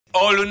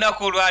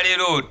Olunaku lwa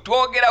leero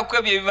twogera ku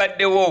ebyo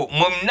ebibaddewo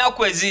mu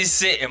nnaku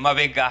eziyise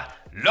emabega.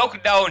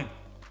 Lockdown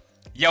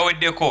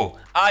yaweddeko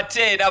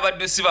ate era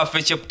abaddusi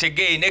baffe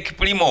Cheptegei ne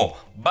Kiplimo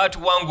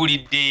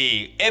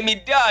batuwangulidde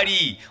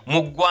emidaali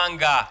mu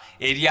ggwanga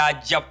erya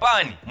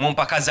Japan mu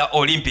mpaka za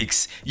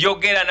Olympics.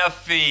 Yogera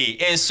naffe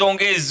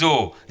ensonga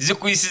ezo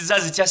zikuyisizza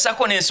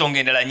zikyasako n'ensonga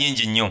endala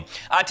nnyingi nnyo.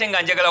 Ate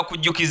nga njagala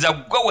kujjukiza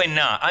gwe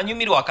wenna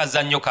anyumirwa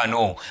akazannyo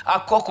kano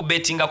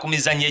ak'okubetinga ku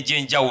mizannyo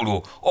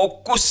egy'enjawulo,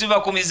 okusiba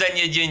ku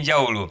mizannyo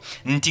egy'enjawulo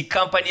nti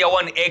kampani ya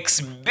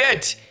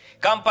 1xBet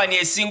kampani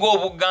esinga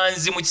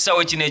obuganzi mu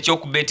kisawe kino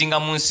ekyokubetinga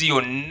mu nsi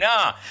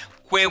yonna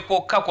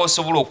kwekokka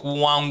kw'osobola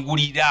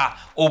okuwangulira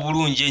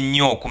obulungi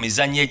ennyo ku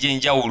mizannyo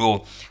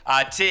egy'enjawulo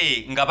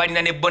ate nga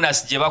balina ne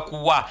bonus gye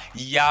bakuwa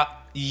ya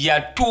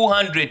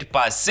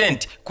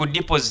 200% ku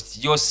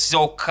deposit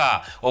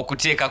y'osooka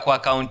okuteeka ku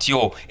akaunti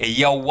yo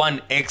eya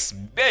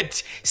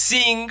 1xBet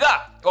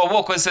singa oba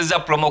okozesezza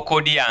promo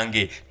code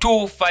yange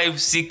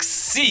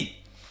 256C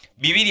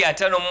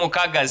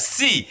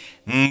 256C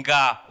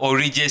nga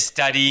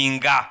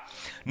oregisteringa.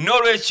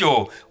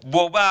 N'olwekyo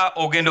bw'oba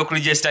ogenda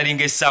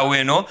okuregisteringa essaawa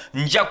eno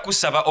nja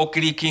kusaba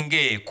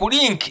okilikinge ku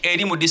link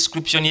eri mu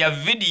description ya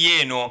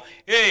video eno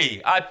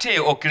ate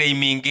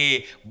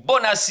oclaiminge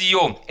bonus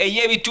yo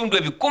ey'ebitundu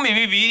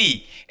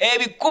 200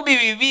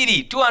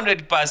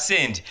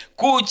 200%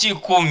 ku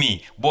 100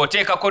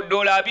 bw'oteekako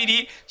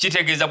 $2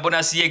 kitegeeza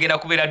bonus yegenda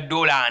kubeera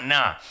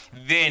 $4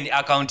 then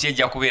account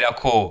ejja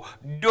kubeerako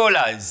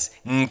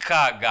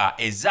 $6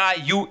 eza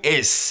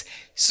US.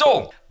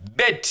 So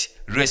bet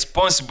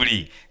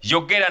responsibly.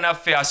 Yogera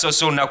naffe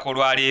asoose olunaku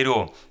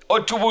olwaleero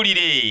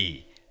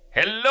otubulire.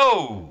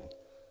 Hello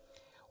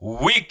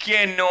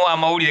weekend no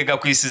amawulire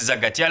gakuyisizza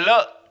gatya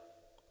lo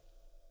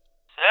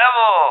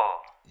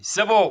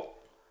sebo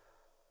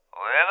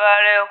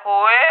webale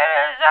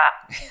kuweereza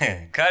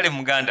kale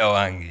muganda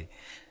wange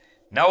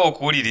nawe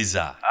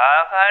okuwuliriza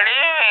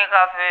akalimi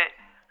kafe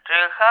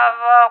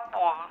tekava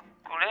ku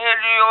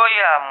leediyo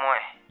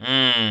yammwe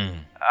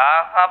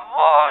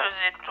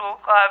akaboozi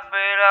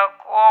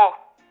tukabeerako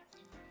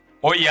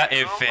Oya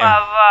FM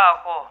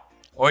tukavaako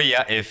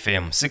Oya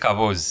FM si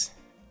kaboozi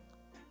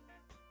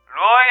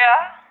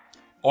lwoya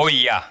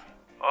Oya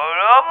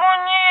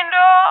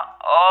olw'omunyindo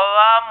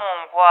oba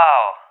mu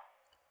nkwawa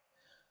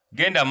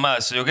genda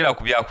maaso yogera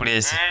ku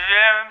byakuleese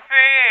nze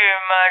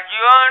mpiima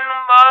Joan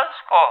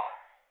Bosco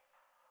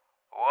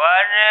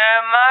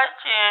wane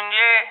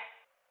Makindye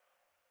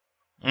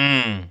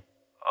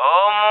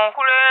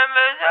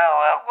omukulembeze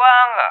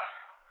w'eggwanga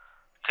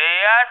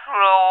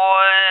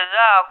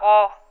teyatulowoozezaako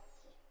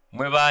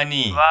mwe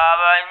baani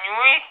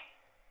babanywi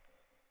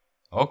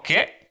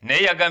okay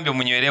naye yagambye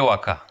munywere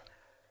waka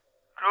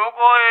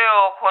tukoye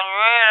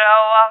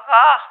okunywera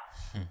waka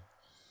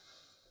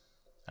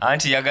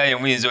anti yagaye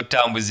muyinza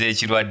otambuza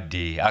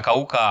ekirwadde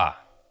akawuka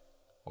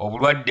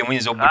obulwadde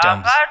muyinza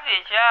obutambuza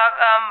akati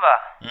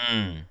kyagamba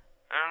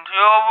nti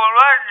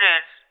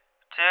obulwadde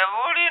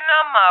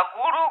tebulina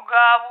magulu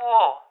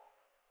gaabwo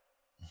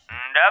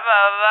ndaba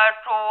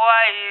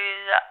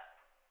batuwayiriza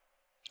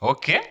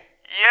okay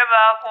ye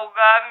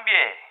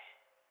bakugambye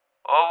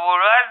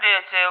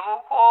obulwadde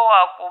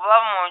tebukoowa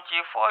kuba mu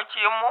kifo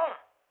kimu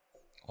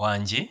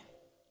wangi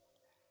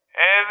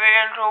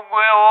ebintu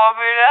gwe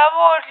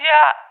obiraba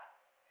otya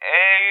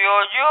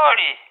eyo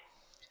gy'oli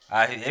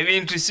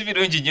ebintu si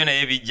birungi nnyo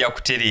naye bijja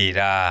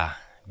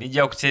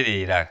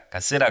kutereera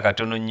kaseera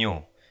katono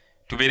nnyo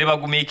tubeere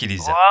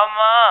bagumiikiriza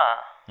wama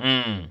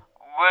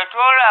gwe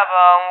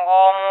tolaba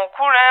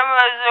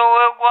ng'omukulembeze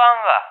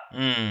w'eggwanga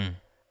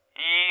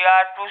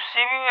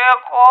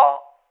yatusibyeko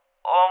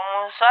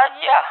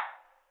omusajja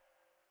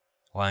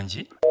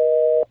wangi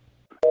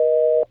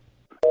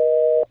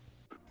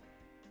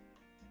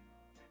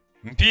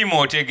mpiima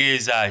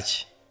otegeeza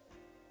ki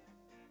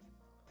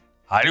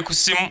ali ku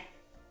simu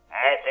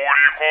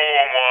mukuliko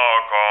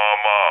omwaka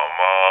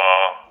maama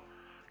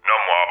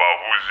namwe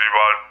abavuzi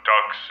ba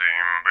takisi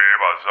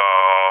mbeebaza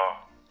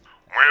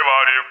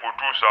mwebale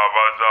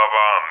kutusaabaza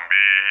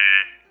bambi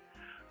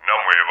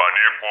namwe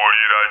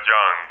banekoolera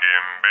gyange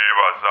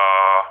mbeebaza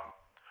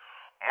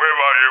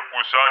mwebale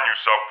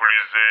kusanyusa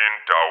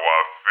pulezenta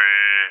waffe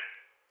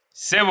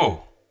sebo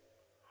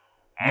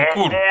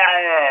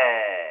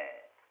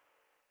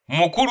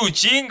mukulu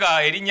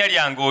kinga erinnya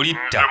lyange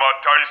olitta nze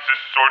matayisi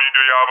solide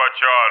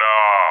y'abakyala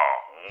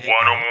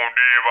wano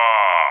mundeeba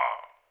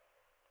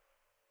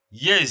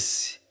yes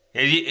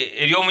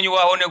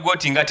ery'omunywaho ne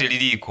goti nga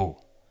teririiko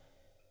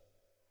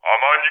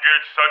amaanyi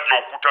g'ekisajja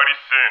okutali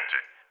ssente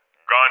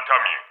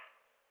gantamye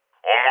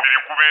omubiri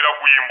gubeera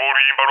guyimba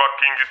oluyimba lwa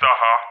kingi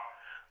saha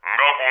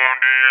nga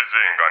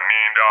gundeeze nga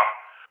nninda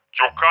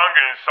kyokka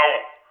ng'ensawo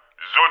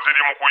zo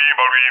ziri mu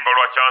kuyimba luyimba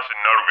lwa kyansi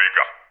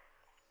nalubega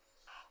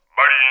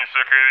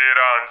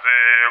balinsekerera nze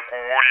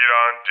kuwulira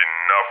nti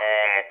nnafa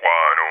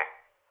omukwano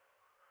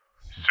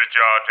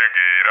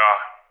sikyategeera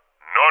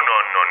no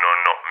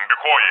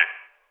mbikooye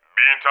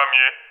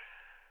bintamye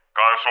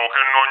kansooke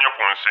nnoonye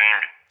ku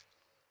nsimbi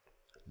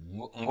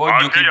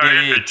ng'ojjukidde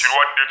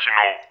ekirwadde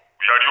kino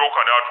yalyoka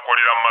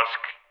n'atukolera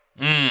masiki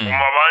Ku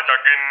mabanja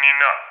ge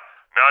nnina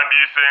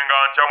nandiisenga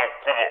ntya mu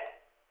kkubo.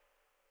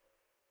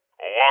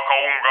 Owa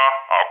kawunga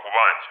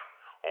akubanja,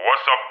 owa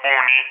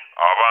sabbuuni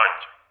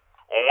abanja,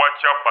 owa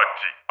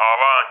chapati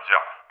abanja,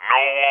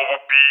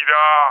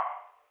 n'ow'obupiira.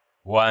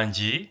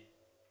 Wangi?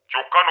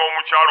 Kyokka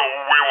n'omukyalo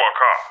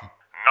ow'ewaka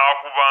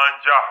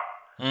n'akubanja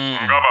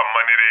nga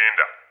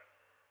bammanerenda.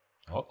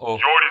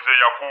 Gy'olize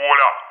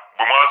yakuwola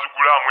bwe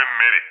mwazigulaamu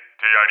emmere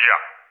teyalya.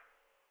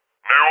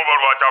 Naye oba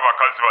lwaki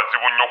abakazi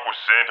bazibu nnyo ku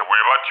ssente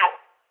bwe batyo?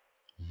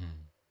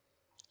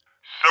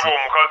 Ssebo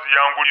omukazi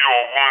yangulira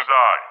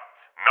obunzaali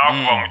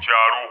n'akuba mu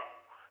kyalo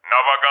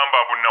n'abagamba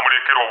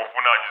bunnamulekera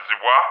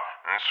obuvunaanyizibwa,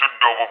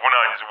 nsudde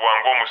obuvunaanyizibwa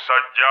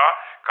ng'omusajja,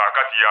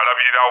 kaakati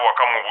yalabirira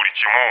awaka mu buli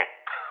kimu.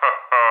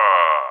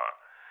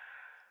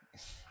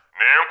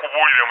 Naye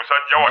nkubuulire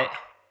musajja wattu,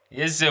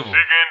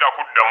 sigenda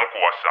kuddamu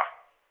kuwasa.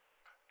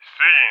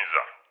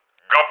 Siyinza,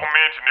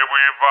 gavumenti ne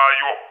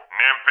bw'evaayo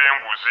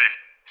n'empenguzi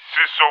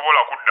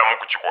sisobola kuddamu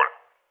kukikola.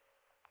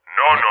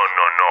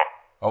 No.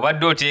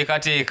 Obadde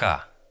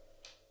oteekateeka?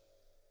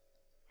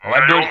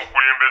 Naye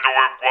omukulembeze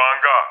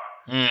w'eggwanga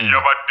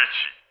yabadde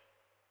ki?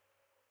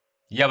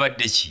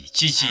 Yabadde ki?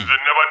 Kiki? Nze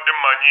nabadde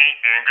mmanyi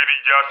engeri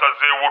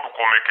gy'asazeewo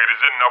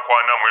tukomekereze ennaku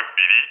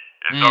 42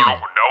 eza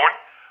lockdown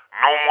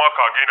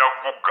n'omwaka agenda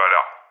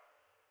kuguggala.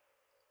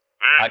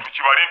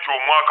 Tukibali nti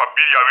omwaka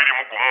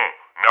 2021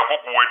 nagwo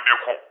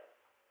guweddeko.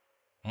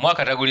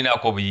 Omwaka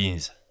tagulinaako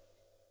buyinza.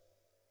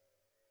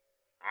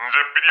 Nze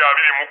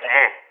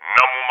 2021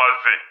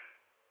 namumaze.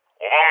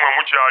 Oba mmwe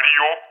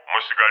mukyaliyo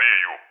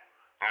musigaleeyo.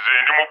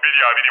 Nze ndi mu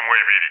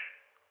 2022.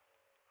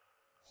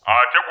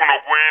 Ate guno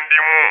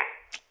gwendimu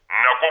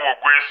nagwo bwe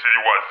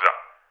gwesiriwaza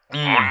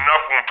mu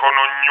nnaku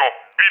ntono nnyo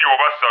 2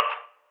 oba 3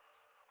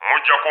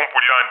 mujja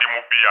kumpulira ndi mu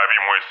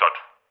 2023.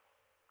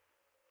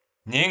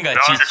 Naye nga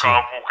kiki? kiki?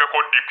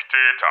 Kanfuukeko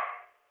dictator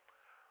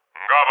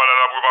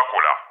ng'abalala bwe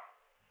bakola.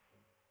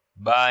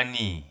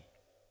 Baani?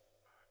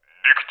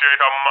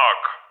 Dictator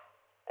Mark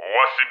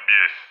owa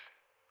CBS.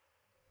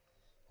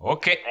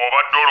 Okay.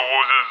 Obadde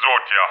olowoozezza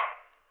otya?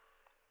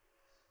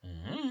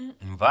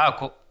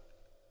 Nvaako.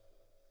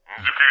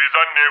 Nzikiriza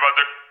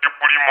neebaze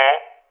Kipulimo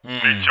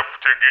ne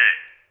Cheptegei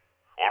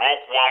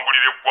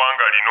olw'okuwangulira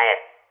eggwanga lino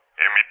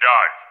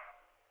emidaali.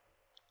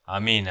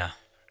 Amiina.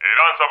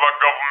 Era nsaba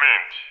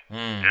gavumenti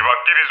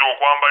ebakkiriza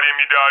okwambala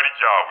emidaali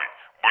gyabwe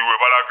buli we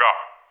balaga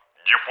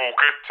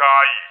gifuuke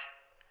ettaayi.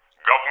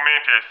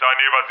 Gavumenti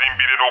esaana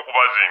ebazimbire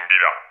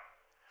n'okubazimbira.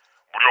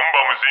 Buli omu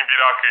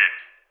bamuzimbire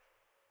akeeti,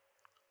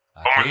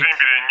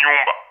 bamuzimbire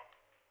ennyumba,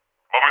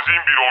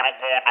 bamuzimbire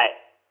oluguudo,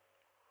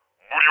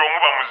 buli omu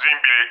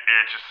bamuzimbire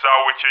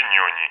ekisaawe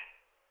ky'ennyonyi.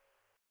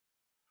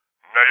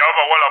 Naye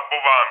abawala bo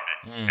bambi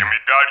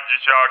emidaali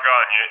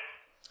gikyagaanye.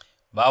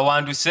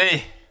 Bawanduse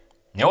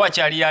naye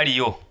wakyali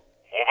aliyo.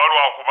 Oba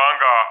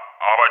lwakubanga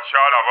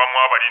abakyala abamu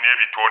abalina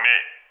ebitone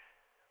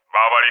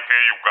baabaleka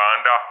e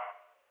Uganda.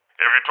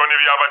 Ebitone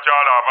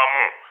by'abakyala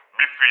abamu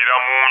bifiira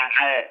mu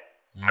nju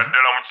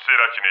naddala mu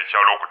kiseera kino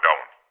ekya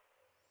lockdown.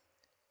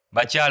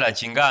 Bakyala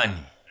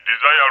kingaani?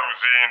 Desire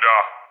Luzinda.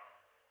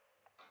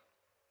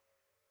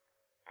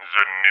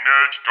 Nze nnina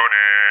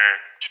ekitone.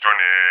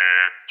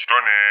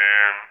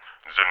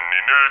 Nze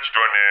nnina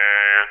ekitone.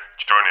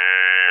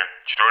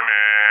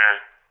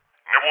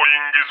 Ne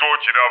bw'oyingiza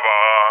okiraba.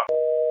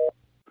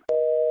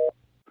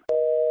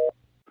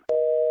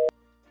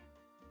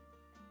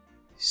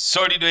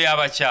 Solido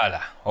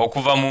y'abakyala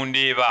okuva mu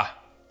Ndeeba.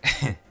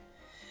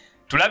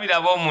 Tulabira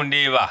ab'omu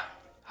Ndeeba.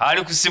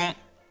 Ali ku simu.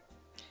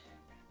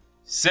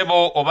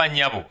 Sebo oba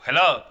nnyabo.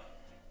 Hello.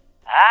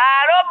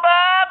 Alo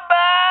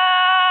baba.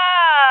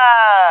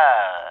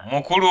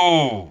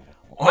 Mukulu.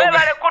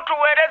 Webale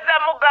kutuweereza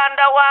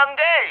muganda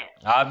wange.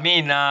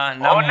 Amiina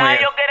nammwe.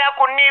 Onayogera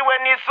ku niiwe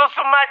ni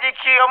Susu Magic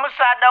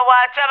omusaada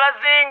wa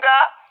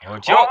Kyabazinga.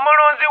 Otyo.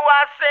 Omulunzi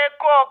wa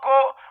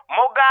Sekooko,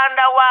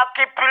 muganda wa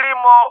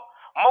Kipulimo,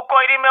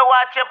 mukoirime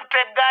wa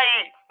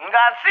Cheptegei,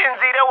 nga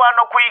nsinzire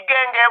wano ku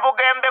Igenge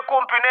Bugembe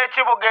kumpi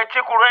n'ekibuga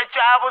ekikulu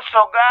ekya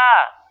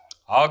Busoga.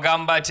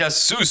 Agamba atya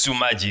Susu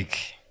Magic.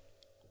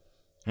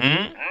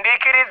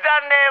 Ndikiriza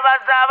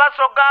neebaza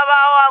Abasoga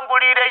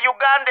abawangulire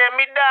Uganda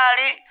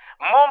emidaali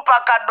mu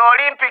mpaka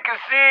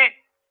Olympics.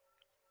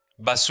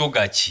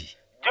 Basoga ki?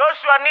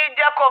 Joshua ni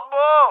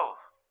Jacobo.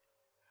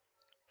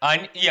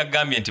 Ani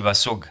yagambye nti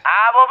basoga?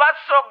 Abo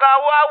basoga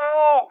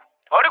wawu.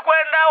 Oli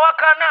kwenda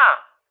wakana?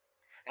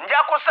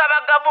 Nja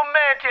kusaba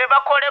gavumenti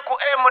ebakole ku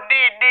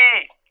MDD.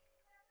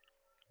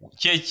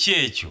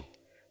 Kyeki ekyo?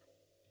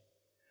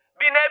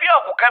 Bino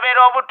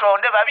ebyokukebera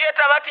obutonde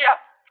babyeta batya?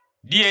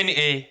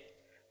 DNA.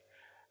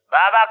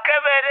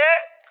 Babakebere,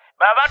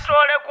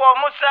 babatole ku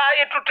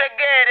omusaayi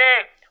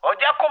tutegeere.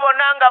 Ojja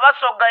kubona nga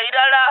basoga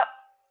irala.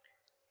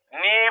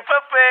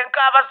 Nife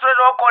fenka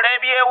abasobola okola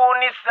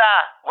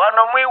ebyewuunisa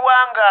wano mu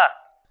iwanga.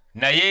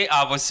 Naye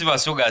abo si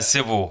basoga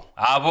sebo.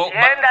 Abo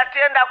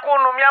Yenda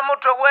kunumya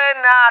muto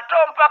wena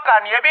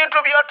tompakani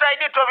ebintu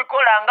byotaidi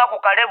tobikolanga ku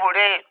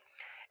kalebule.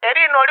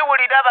 Erino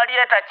liwulira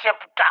balyeta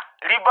chepta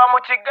liva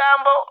mu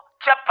kigambo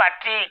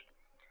chapati.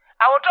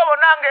 awo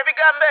tobona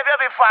ng'ebigambo ebyo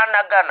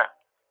bifaanagana.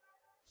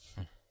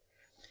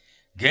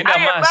 Genda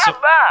maaso.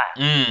 Baba,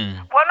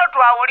 wano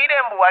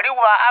twawulire mbu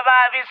waliwo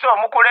abaabise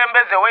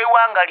omukulembeze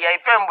w'eiwanga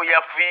lyaife mbu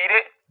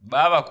yafiire.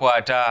 Baba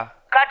kwata.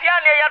 Kati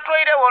ani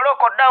eyatwairewo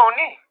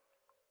lockdown?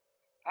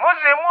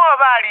 Muzimu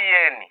oba ali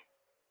yeni?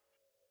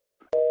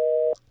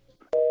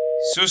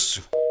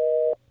 Susu.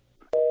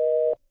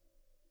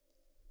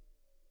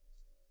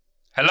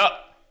 Hello.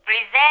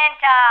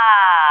 Presenter.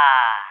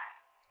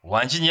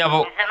 Wanji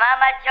nyabo. Nze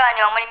Maama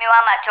Joan omulimi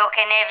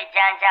w'amatooke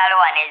n'ebijanjaalo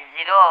wano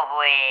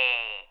Ezirobwe.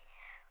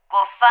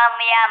 Ku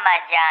faamu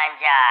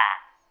y'amajanja.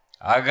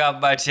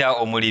 Agamba atya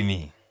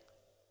omulimi?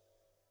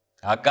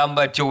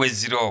 Agamba atya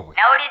ow'Ezirobwe?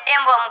 Nawulidde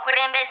mbu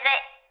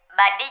omukulembeze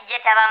badijje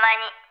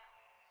tabamanyi.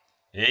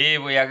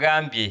 Bwe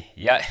yagambye.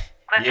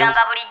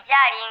 Kwegamba bulijjo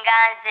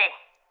alinga nze.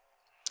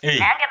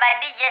 Nange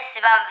badijje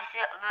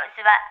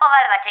siba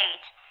oba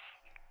bategeki.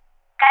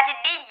 Kati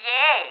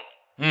dijje.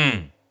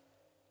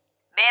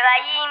 Be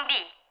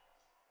bayimbi.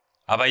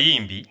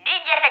 Abayimbi?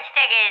 Dijje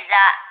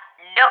tekitegeeza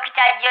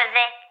Dr.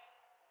 Jose.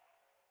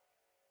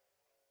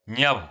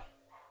 Nyabo.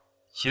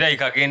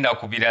 Kirayika genda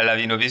ku birala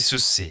bino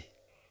bisusse.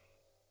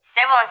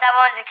 Sebo nsaba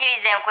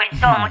onzikirize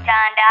nkulise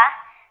omutanda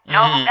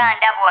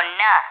n'Obuganda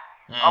bwonna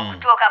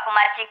okutuuka ku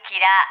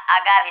matikkira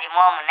aga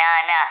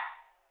 28.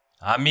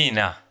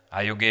 Amina.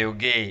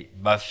 Ayogeyoge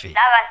baffe.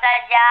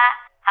 Ssaabasajja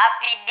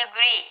happy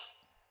degree.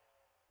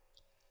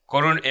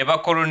 Eba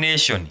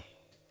coronation.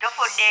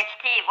 Tufudde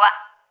ekitiibwa.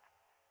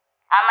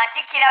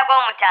 Amatikkira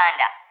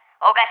g'omutanda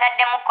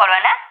ogataddemu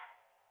korona.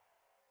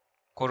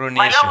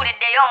 Coronation. Wali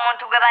owuliddeyo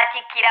omuntu gwe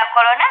batikkira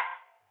korona?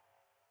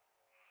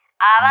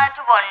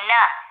 Abantu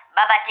bonna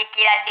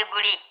babatikkira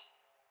diguli.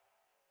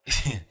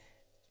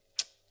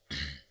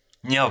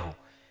 Nyabo.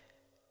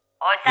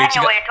 Osaanye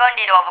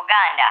weetondere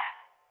Obuganda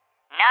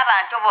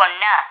n'abantu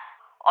bonna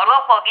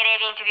olw'okwogera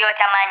ebintu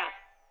by'otamanyi.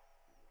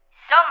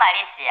 So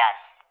malicious.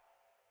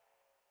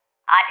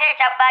 Ate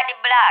ekya Bad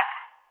Black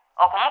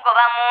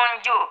okumugoba mu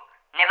nju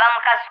ne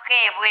bamukasuka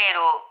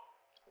ebweru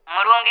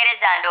mu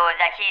Lungereza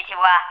ndowooza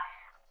kiyitibwa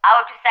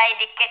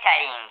outside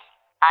catering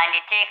and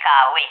take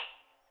away.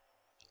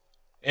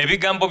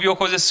 Ebigambo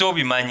by'okozesa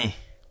obimanyi?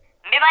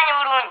 Mbimanyi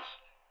bulungi.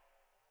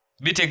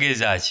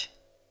 Bitegeeza ki?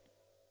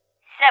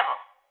 Sebo,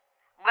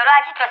 gwe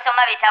lwaki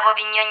tosoma bitabo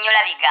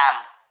binnyonnyola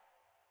bigambo?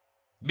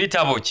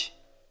 Bitabo ki?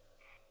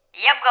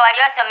 Ye gwe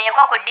wali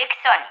osomyeko ku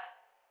Dickson?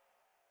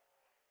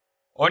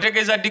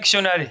 Otegeeza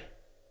dictionary?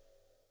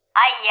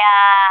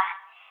 Aya,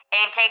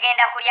 ente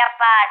egenda kulya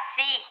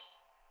paasi.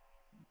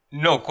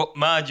 No,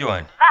 Maama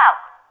Joan. Vaawo.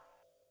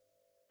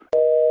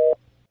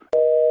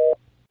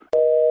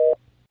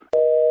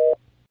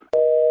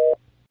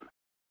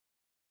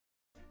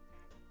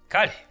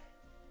 Kale.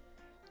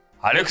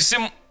 Alexi.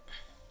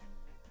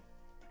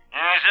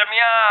 Nze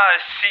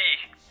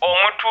myasi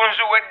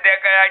omutunzi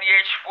w'eddagala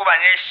ly'ekifuba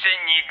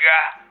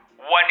n'essenyiga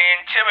wano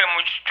Entebbe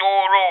mu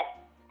Kitoolo.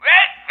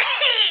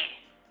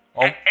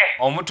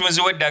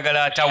 Omutunzi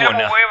w'eddagala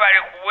atawona.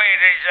 Weebale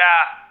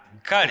kuweereza.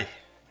 Kale.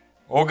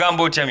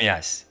 Ogamba otya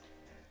myasi?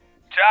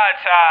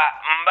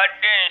 Taata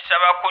mbadde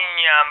nsaba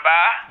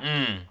kunnyamba.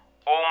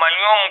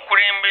 Omanyi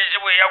omukulembeze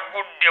bwe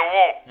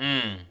yagguddewo.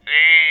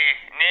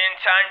 Ne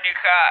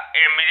ntandika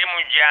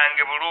emirimu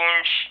gyange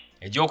bulungi.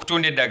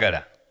 Egy'okutunda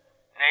eddagala?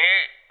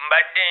 Naye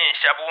mbadde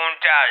nsaba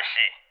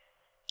ontaase.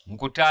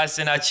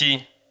 Nkutaase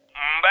naki?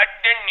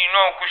 Mbadde nnina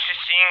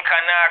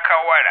okusisinkana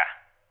akawala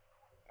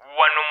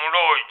wano mu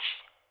loogi.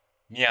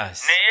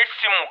 Myasi. Naye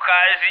si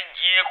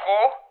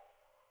mukaaziggyeko,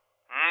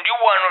 ndi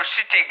wano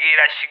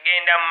sitegeera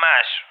kigenda mu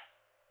maaso.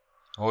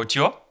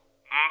 Otyo?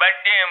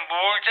 Mbadde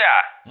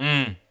mbuuza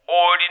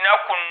olina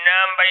ku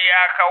nnamba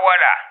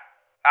y'akawala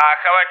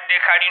akabadde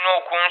kalina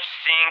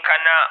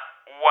okunsisinkana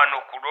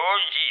wano ku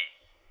loogi,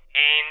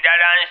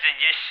 endala nze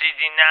gye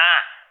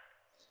sirina.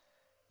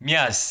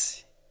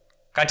 Myasi.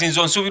 Kati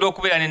nze onsuubira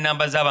okubeera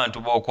n'ennamba z'abantu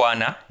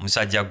b'okwana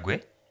musajja ggwe?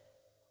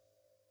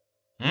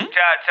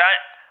 Taata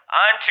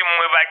anti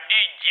mmwe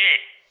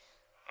badijje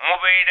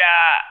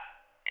mubeera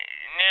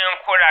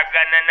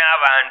n'enkolagana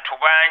n'abantu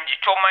bangi,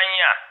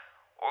 tomanya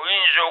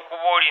oyinza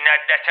okuba olina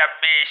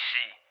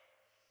database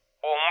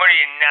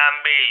omuli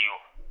ennamba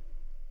eyo.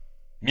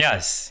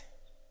 Myasi.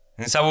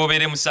 Nsaba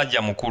obeere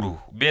musajja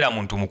mukulu, beera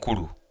muntu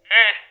mukulu.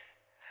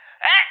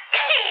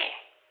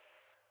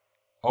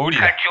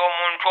 Owulira? Kati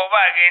omuntu oba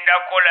agenda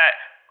kukola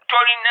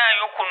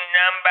tolinaayo ku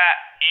nnamba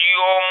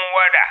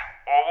y'omuwala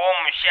oba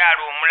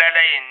omukyala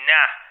omulala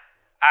yenna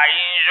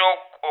ayinza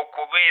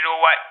okubeera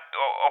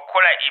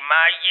okukola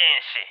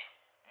emergency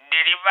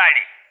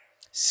delivery?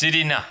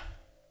 Sirina.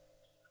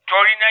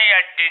 Tolina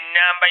yadde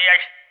ennamba ya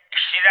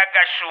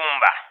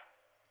Shiragasumba?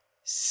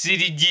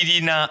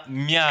 Sirigirina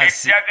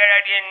myasi. Eddagala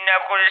lye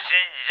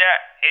nakozesezza,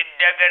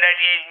 eddagala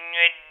lye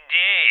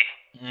nnywedde.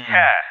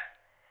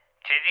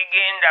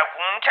 Terigenda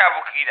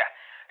kuntabukira.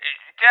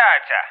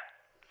 Taata,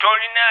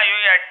 tolinaayo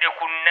yadde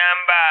ku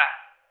nnamba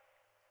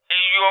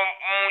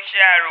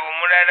ey'omukyala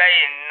omulala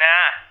yenna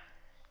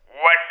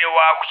wadde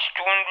wa ku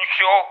kitundu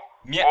kyo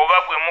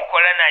oba gwe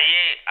mukola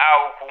naye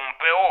awo ku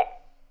mpewo?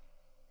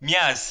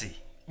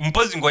 Myasi,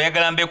 mpozi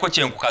ng'oyagala mbeeko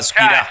kye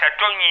nkukasukira. Taata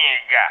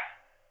tonyiiga.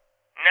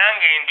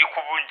 Nange ndi ku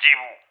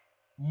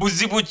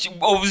buzibu.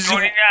 Obuzibu.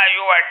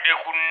 Tolinaayo wadde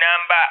ku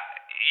nnamba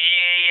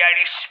ye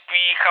yali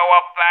sipiika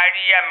wa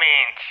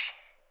paaliyamenti.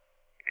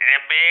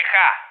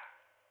 Rebecca.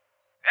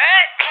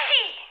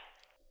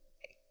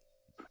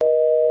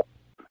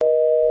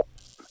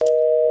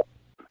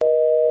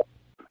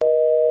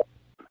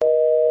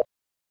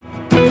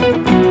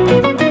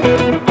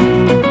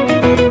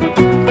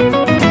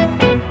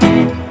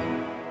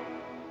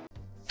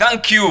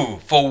 Thank you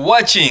for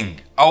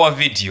watching our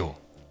video.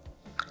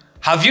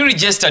 Have you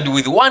registered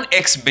with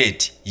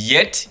 1xBet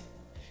yet?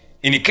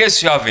 In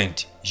case you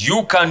haven't,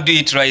 you can do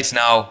it right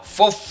now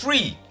for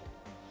free.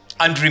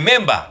 And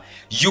remember,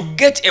 you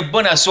get a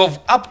bonus of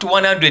up to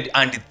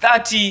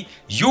 $130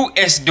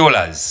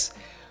 US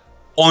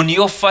on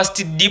your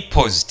first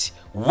deposit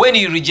when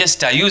you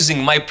register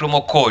using my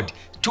promo code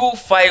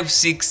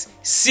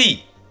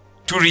 256C.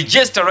 To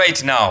register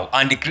right now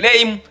and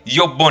claim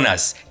your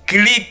bonus,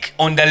 click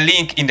on the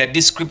link in the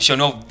description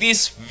of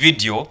this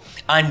video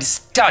and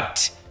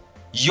start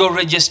your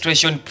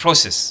registration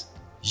process.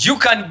 You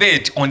can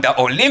bet on the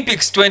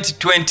Olympics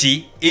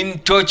 2020 in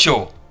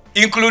Tokyo,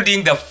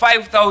 including the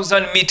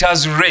 5,000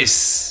 meters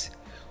race,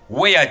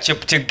 where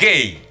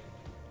Cheptegei,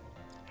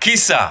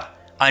 Kisa,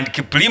 and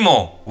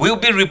Kiplimo will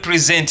be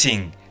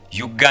representing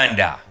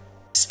Uganda.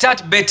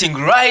 Start betting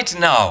right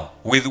now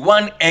with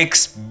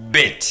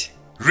 1xBet.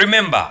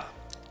 Remember,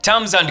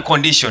 terms and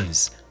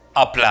conditions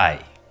apply.